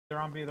They're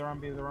on B, they're on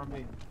B, they're on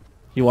B.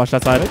 You watch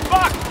that side?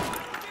 Fuck!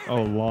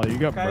 Oh, lol, you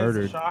got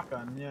murdered.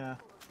 Shotgun, yeah.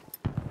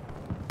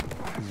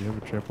 Does he have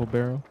a triple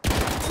barrel? You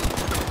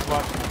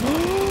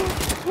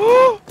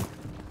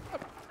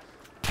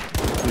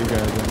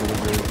guys under the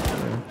bridge.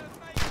 Yeah.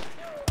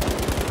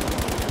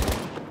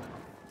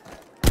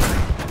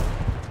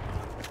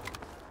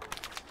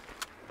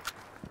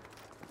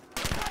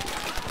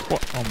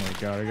 What? Oh my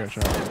god, I got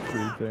shot with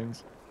 3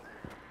 things.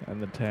 And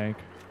the tank.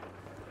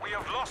 We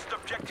have lost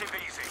objective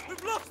easy.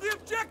 We've lost the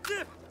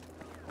objective!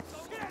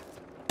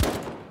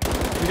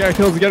 The guy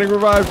kills getting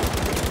revived.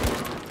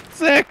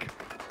 Sick!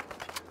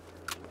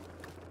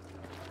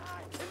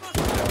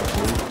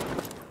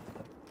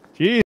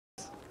 Jeez.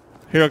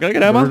 Hero, can I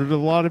get ammo? Murdered a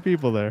lot of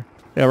people there.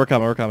 Yeah, we're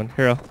coming, we're coming.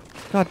 Hero.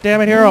 God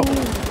damn it, Hero.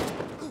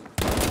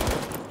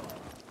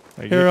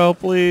 Hero,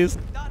 please.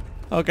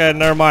 Okay,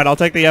 never mind. I'll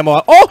take the ammo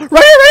out. Oh, right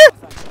here, right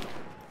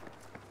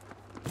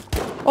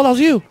here! Oh, that was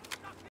you.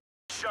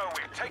 So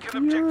we've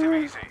taken objective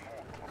easy.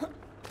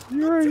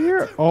 You're right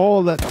here.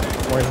 Oh, that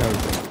White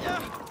House.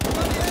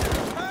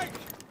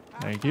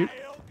 Thank you.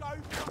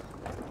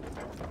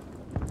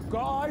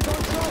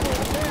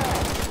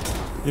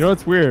 You know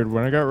what's weird?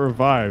 When I got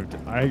revived,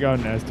 I got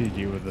an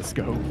STG with a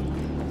scope,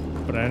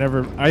 but I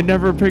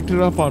never picked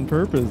it up on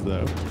purpose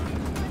though.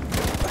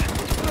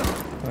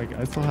 Like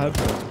I still had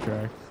that to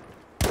track.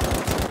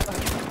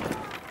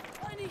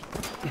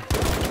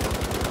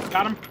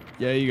 Got him.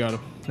 Yeah, you got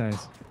him.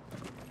 Nice.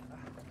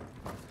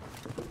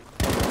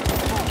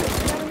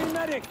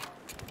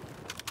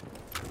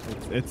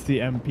 It's the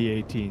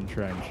MP18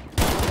 trench.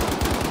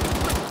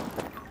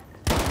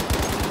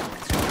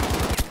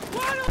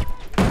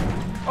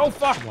 Oh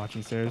fuck! I'm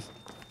watching stairs.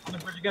 On the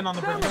bridge again, on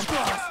the bridge again.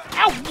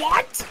 Ow,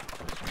 what?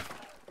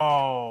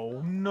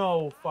 Oh,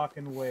 no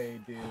fucking way,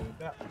 dude.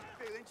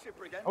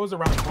 I was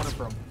around the corner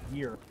for a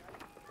year.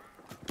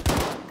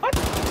 What?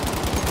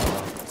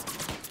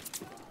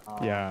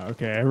 Yeah,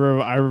 okay. I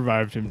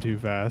revived him too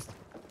fast.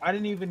 I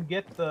didn't even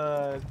get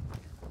the...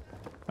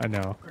 I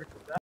know.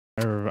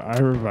 I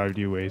revived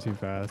you way too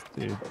fast,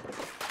 dude.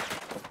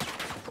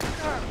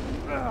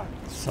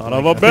 Son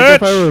of a I think bitch!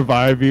 if I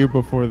revive you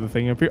before the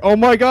thing appears... Oh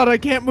my god, I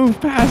can't move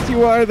past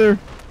you either!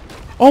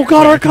 Oh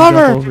god, our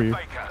cover!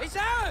 It's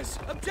ours!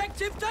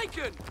 Objective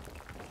taken!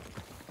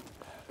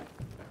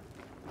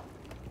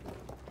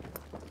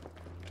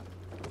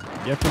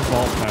 You have to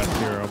vault past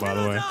Hero, by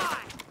the way.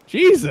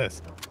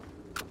 Jesus!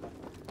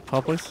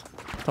 Help, please.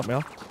 Help me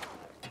off.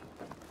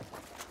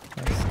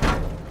 Nice.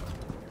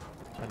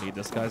 I need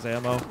this guy's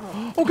ammo.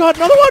 Oh god,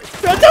 another one!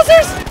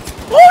 Downstairs!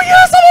 Oh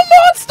yes, I'm a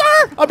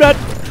monster! I'm dead.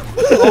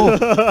 Oh,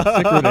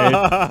 sick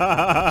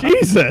grenade.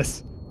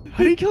 Jesus!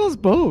 How do you kill us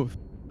both?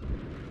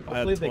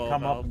 Hopefully they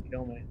come up and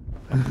kill me.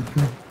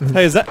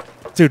 Hey, is that...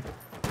 Dude.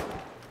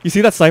 You see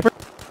that sniper?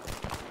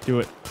 Do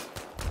it.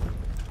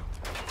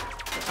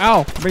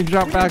 Ow! Big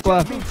jump back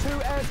left.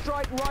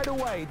 Right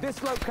away,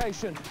 this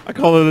location. I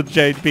call it a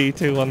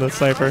JB2 on the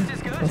sniper.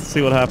 Let's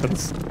see what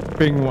happens.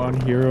 Ping one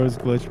Hero's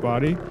glitch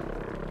body.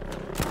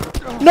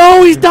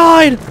 No, he's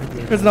died!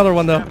 There's another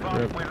one, though.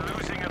 Rip. We're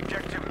losing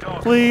objective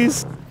dog.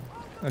 Please.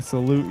 I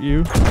salute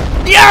you.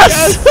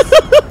 Yes!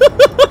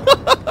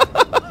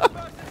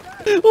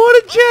 What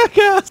a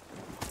jackass!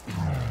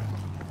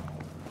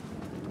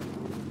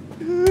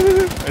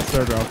 I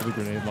started off with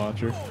a grenade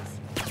launcher.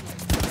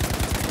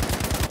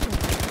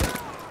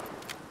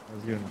 I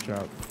was getting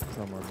shot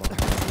somewhere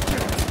behind.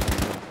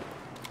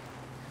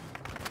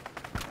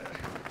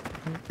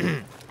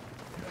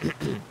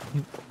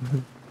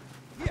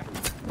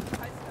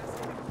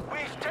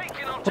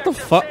 What the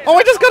fuck? Oh,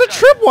 I just got a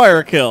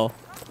tripwire kill!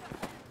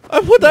 I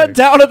put that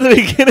down at the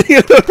beginning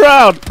of the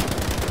round!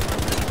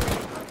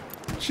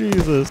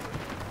 Jesus.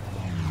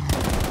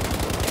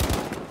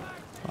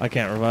 I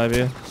can't revive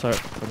you. Sorry.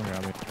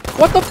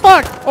 What the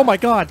fuck? Oh my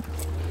god!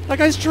 That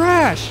guy's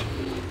trash!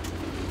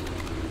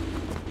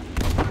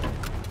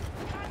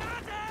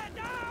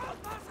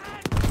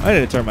 I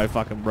need to turn my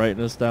fucking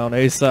brightness down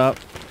ASAP.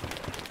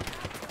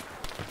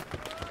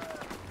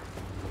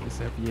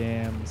 ASAP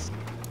yams.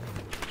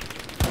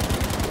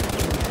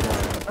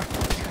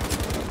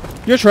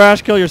 You're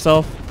trash, kill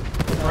yourself.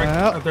 There's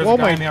a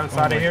guy on the other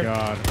side of here.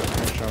 God.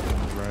 I shot from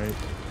the right.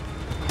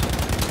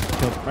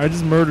 I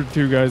just murdered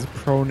 2 guys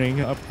proning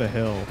up the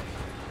hill.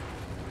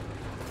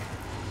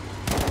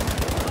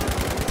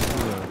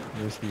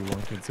 This is a risky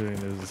one considering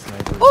there's a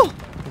sniper. Oh!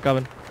 I'm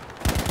coming. 2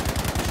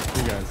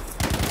 guys.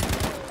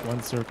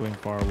 One circling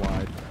far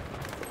wide.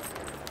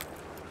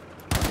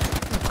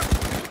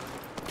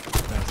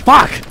 Nice.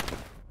 Fuck!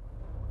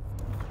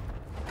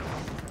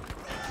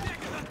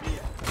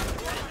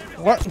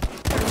 What?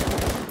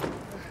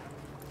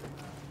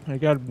 I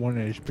got 1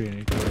 HP and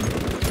he killed me.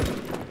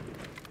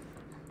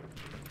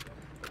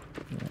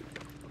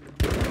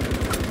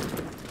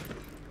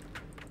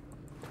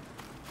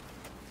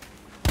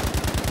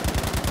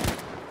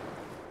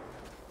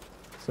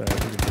 Sorry, I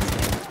think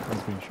I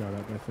was being shot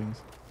at by things.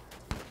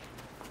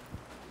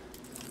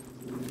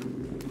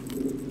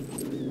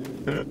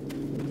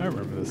 I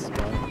remember this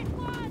spot.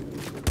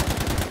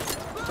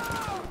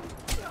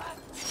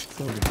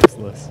 So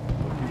useless.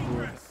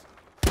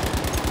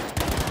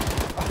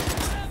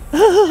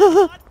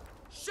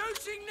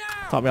 Shooting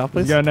now! Top me off,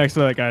 There's please. a guy next to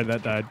that guy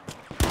that died.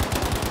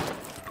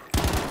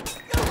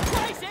 You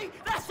crazy?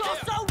 That's our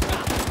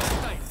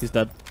soldier! He's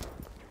dead.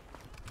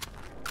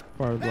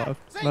 Far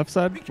left. Left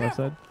side. Left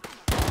side.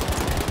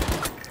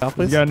 Off,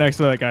 There's please. a guy next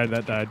to that guy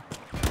that died.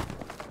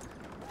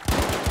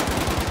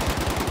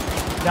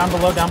 Down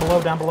below, down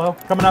below, down below.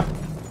 Coming up.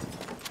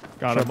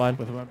 Got Short him. mine.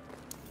 With him.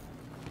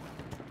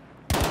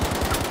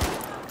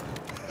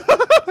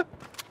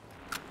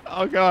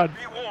 Oh god.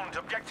 Be warned,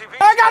 objective easy.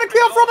 I got a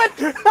kill from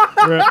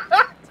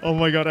it! Oh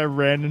my god, I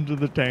ran into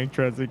the tank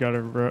treads and got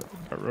a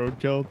road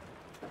killed.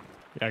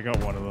 Yeah, I got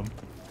one of them.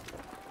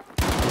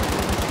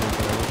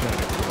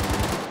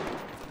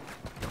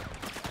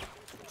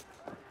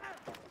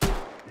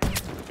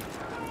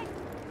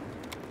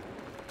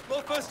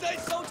 More first aid,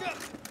 soldier!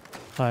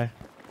 Hi.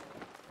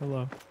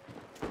 Hello.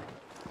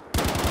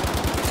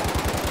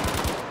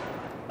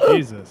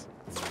 Jesus.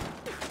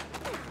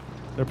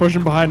 They're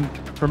pushing behind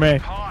for me.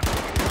 Hard.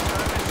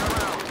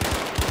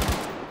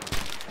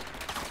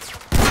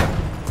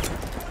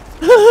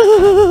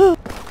 Turn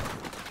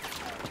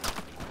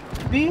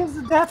B is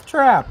the death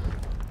trap.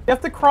 You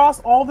have to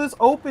cross all this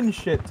open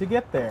shit to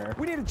get there.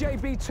 We need a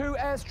JB-2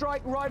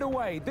 airstrike right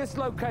away. This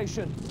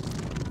location.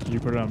 Did you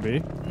put it on B?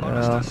 this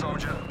around. Understood,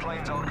 soldier.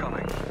 Planes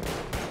oncoming.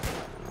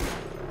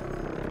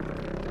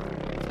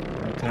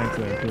 Tank's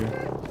there too.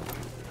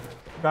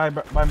 Guy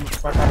by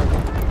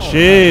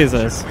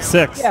Jesus.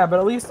 6. Yeah, but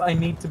at least I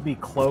need to be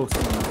close.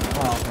 Well,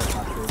 that's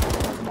not true.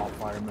 I'm all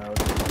fire mode.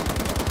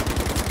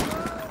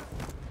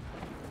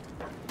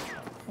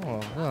 Oh,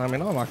 well, I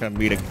mean, I'm not gonna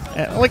meet him.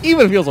 Like,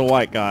 even if he was a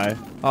white guy,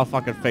 I'll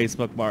fucking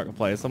Facebook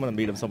Marketplace. I'm gonna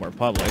meet him somewhere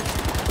public.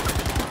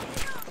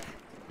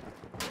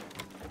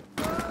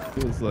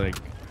 Feels like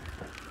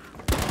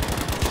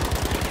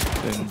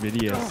the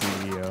NVIDIA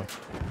CEO.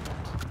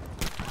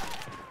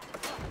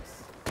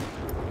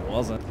 It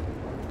wasn't.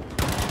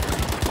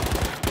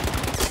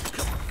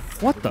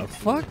 What the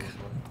fuck?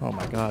 Oh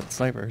my god,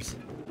 snipers.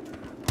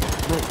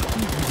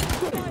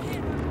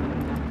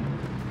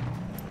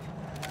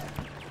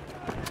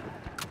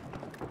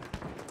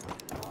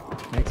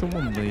 Make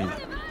someone leave.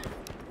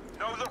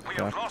 Know that we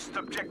have lost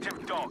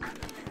objective dog.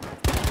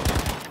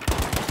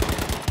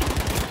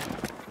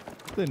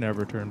 They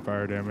never turn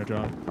fire damage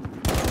on.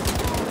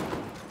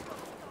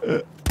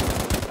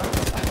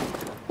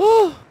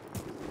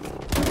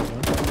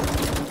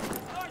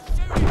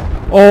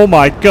 Oh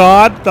my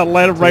god, that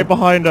landed right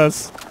behind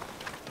us.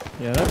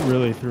 Yeah, that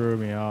really threw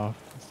me off.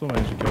 I still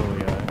managed to kill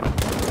the guy.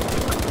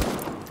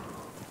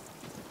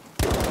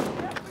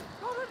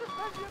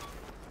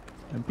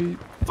 MP.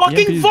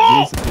 Fucking EMP's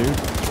fall! decent, dude.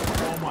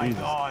 Oh my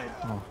Jesus. god.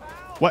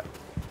 What?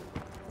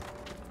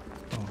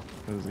 Oh,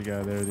 there's a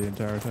guy there the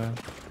entire time.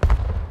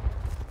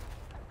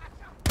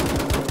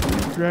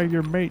 Drag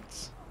your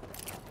mates.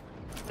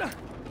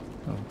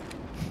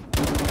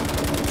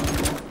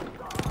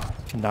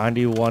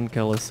 91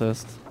 kill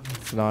assist.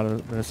 It's not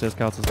an assist,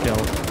 counts as kill.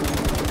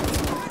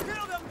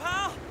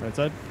 Right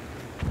side.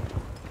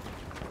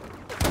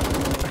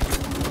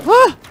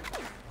 Ah!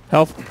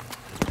 Health.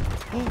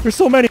 There's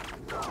so many.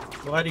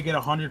 Glad you get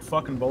 100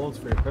 fucking bullets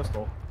for your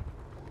pistol.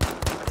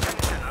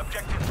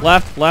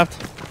 Left,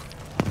 left.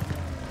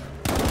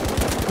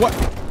 What?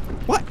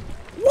 What?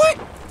 What?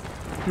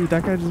 Dude,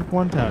 that guy just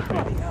one-tapped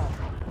me.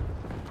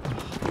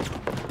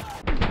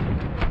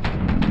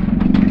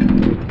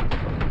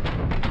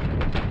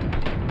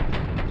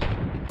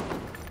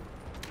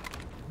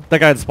 That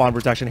guy had spawn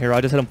protection here.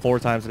 I just hit him 4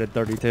 times and did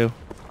 32.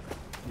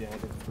 Yeah,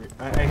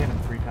 I hit him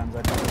 3 times.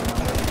 I didn't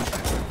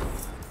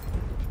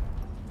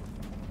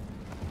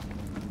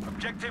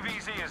Objective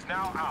easy is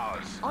now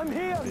ours. I'm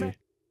here, man.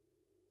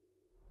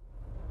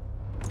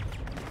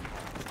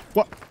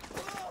 What?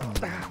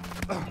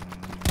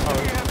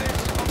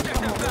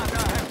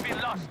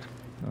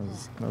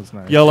 That was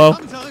nice. Yellow.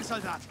 It's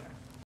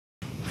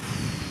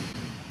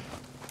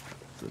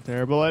a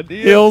terrible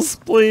idea. Heals,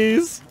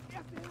 please.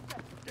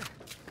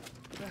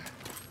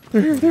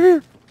 They're here, they're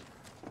here.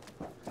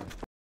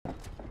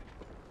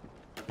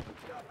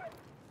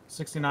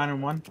 69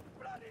 and 1.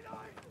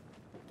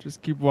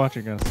 Just keep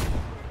watching us.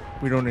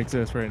 We don't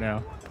exist right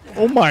now.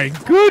 Oh my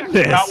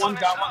goodness! Got one,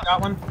 got one,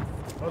 got one.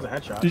 That was a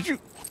headshot. Did you?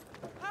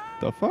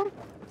 The fuck?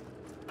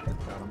 Got him.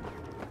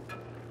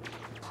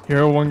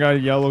 Hero one got a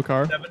yellow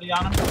car. 70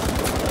 on him.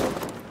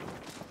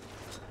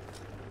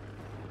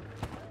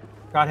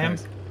 Got him.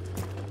 Nice.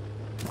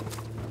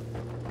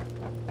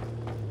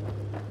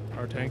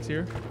 Our tank's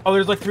here. Oh,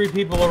 there's like 3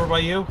 people over by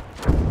you.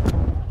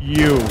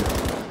 You.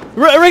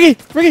 Riggy!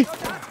 Riggy!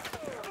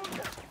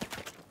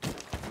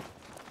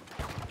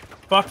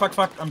 Fuck, fuck,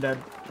 fuck. I'm dead.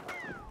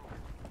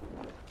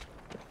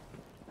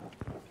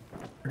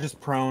 We're just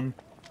prone.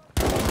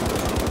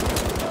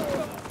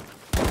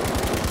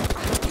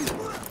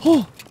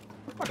 Oh!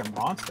 Fucking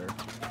monster.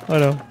 I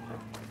know.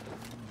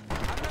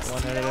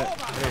 One headed it.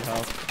 I need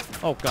help.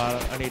 Oh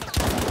god, I need.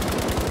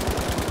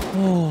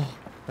 Oh,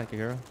 thank you,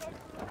 hero.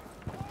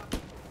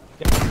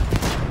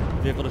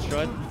 Vehicle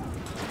destroyed.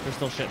 There's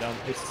still shit down.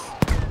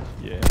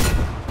 Yeah.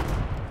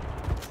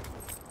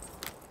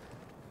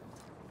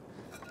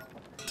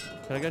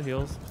 Can I get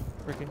heals?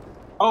 Ricky?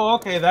 Oh,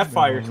 okay, that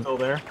fire's still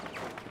there.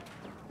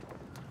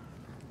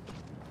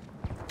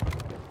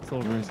 It's a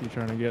little risky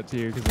trying to get to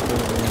you because it's a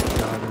little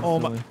shot. Oh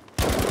my- instantly.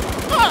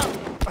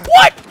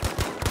 What?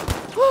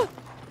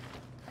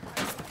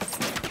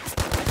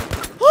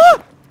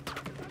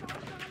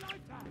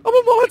 I'm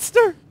a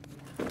monster!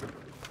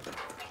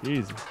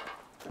 Jesus.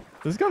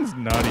 This gun's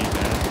nutty,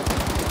 man.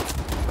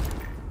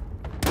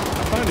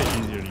 I find it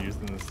easier to use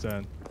than the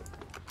Sten.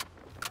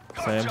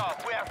 Good Same.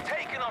 job. We have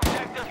taken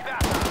objective Beta.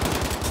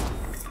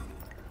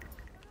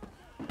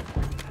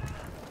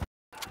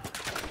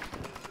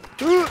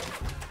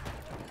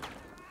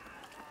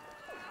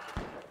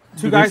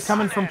 Two guys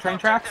coming from train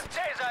tracks.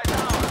 Taser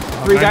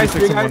down. Three guys, 96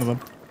 three on guys. one of them.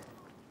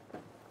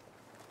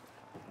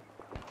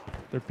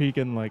 They're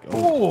peeking like a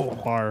Ooh.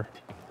 bar.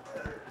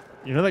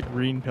 You know that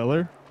green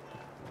pillar?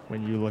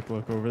 When you look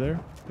over there?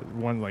 There's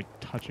one like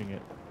touching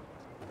it.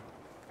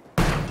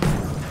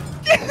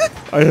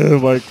 Oh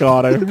my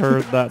god, I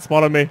heard that.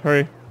 Spawn on me,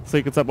 hurry. So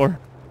you can set more.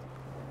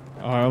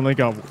 Oh, I only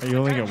got you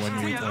only got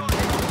one you.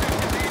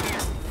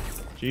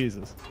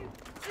 Jesus.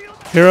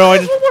 Hero, I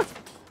just...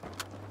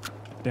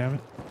 Damn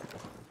it.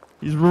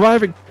 He's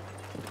reviving.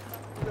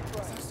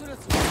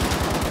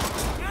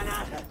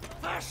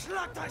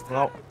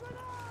 Well,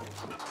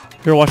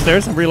 Hero, watch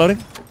stairs, I'm reloading.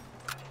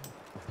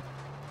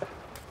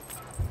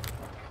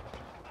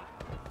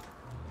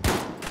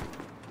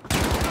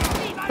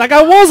 That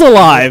guy was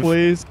alive!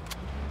 Please.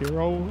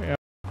 Hero. Yeah.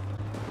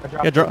 I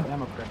dropped Yeah, drop- the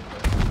ammo crate.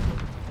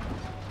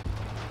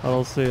 I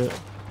don't see it.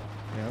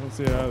 Yeah, I don't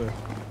see it either.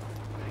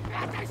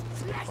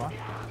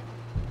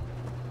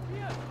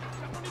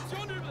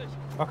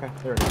 Okay,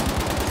 there it is.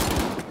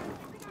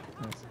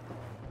 Nice.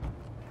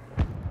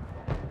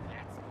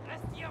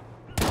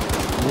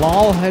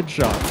 Lol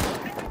headshot.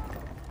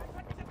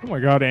 Oh my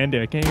god, Andy,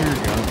 I can't hear your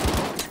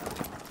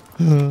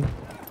gun.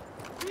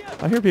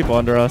 I hear people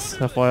under us,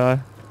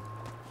 FYI.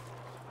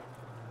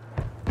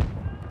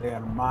 They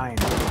have mine.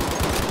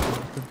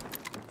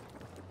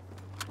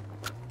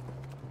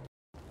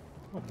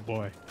 Oh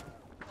boy.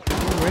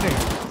 We're winning.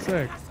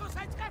 Sick.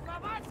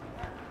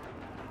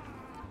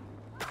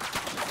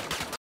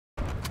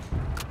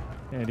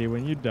 Andy,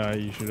 when you die,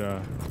 you should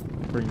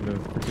bring the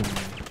freaking.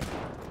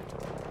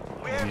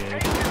 We have Yeah.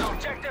 taken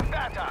objective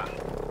Beta.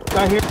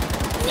 Guy here.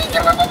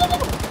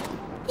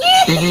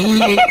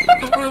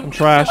 I'm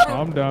trash.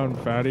 Calm down,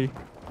 fatty.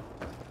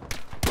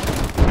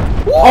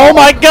 Oh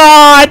my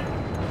god!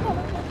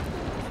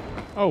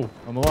 Oh,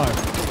 I'm alive.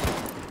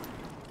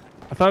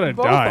 I thought I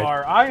Both died.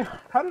 are.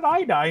 How did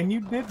I die and you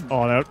didn't?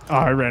 Oh,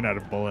 I ran out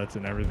of bullets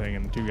and everything,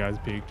 and two guys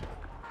peeked.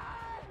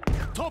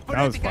 That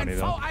was funny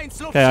though.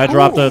 Okay, I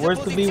dropped Ooh, a where's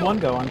the B1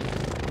 going?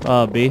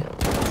 B.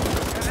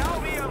 Now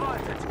we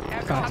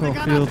have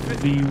Battlefield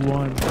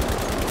V1.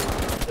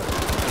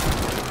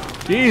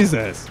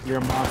 Jesus. You're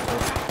a monster.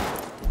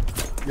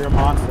 You're a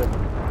monster.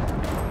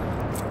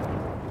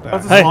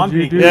 That's a Hey, spawn did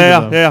you peak. do?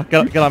 Yeah.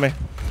 Get on me.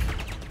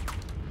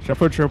 Should I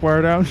put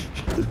tripwire down?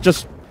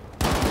 Just...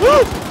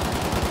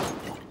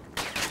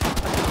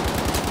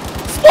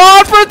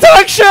 Spawn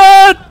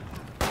protection!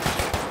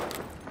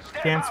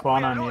 Can't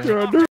spawn on you.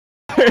 You're under.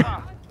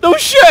 No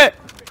shit!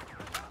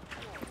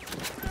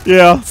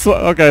 Yeah,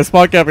 okay,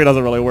 spawn camping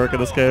doesn't really work in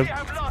this game. We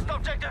have lost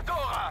objective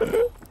Dora.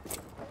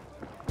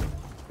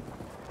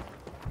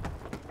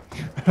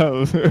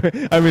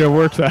 I mean, it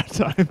worked that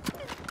time.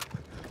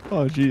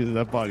 Oh, Jesus,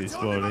 that body's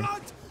floating.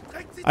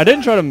 I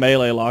didn't try to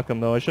melee lock him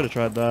though, I should have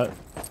tried that.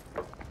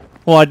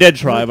 Well, I did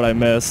try, but I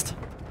missed.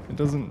 It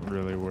doesn't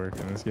really work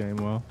in this game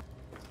well.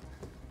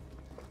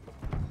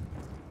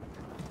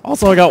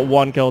 Also, I got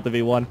one kill with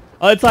the V1.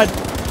 Oh, inside!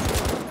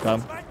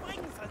 Dumb.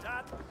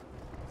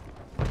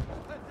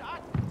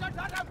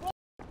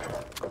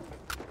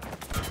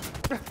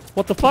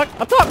 What the fuck?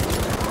 Up top!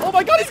 Oh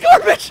my god, he's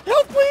garbage!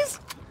 Help, please!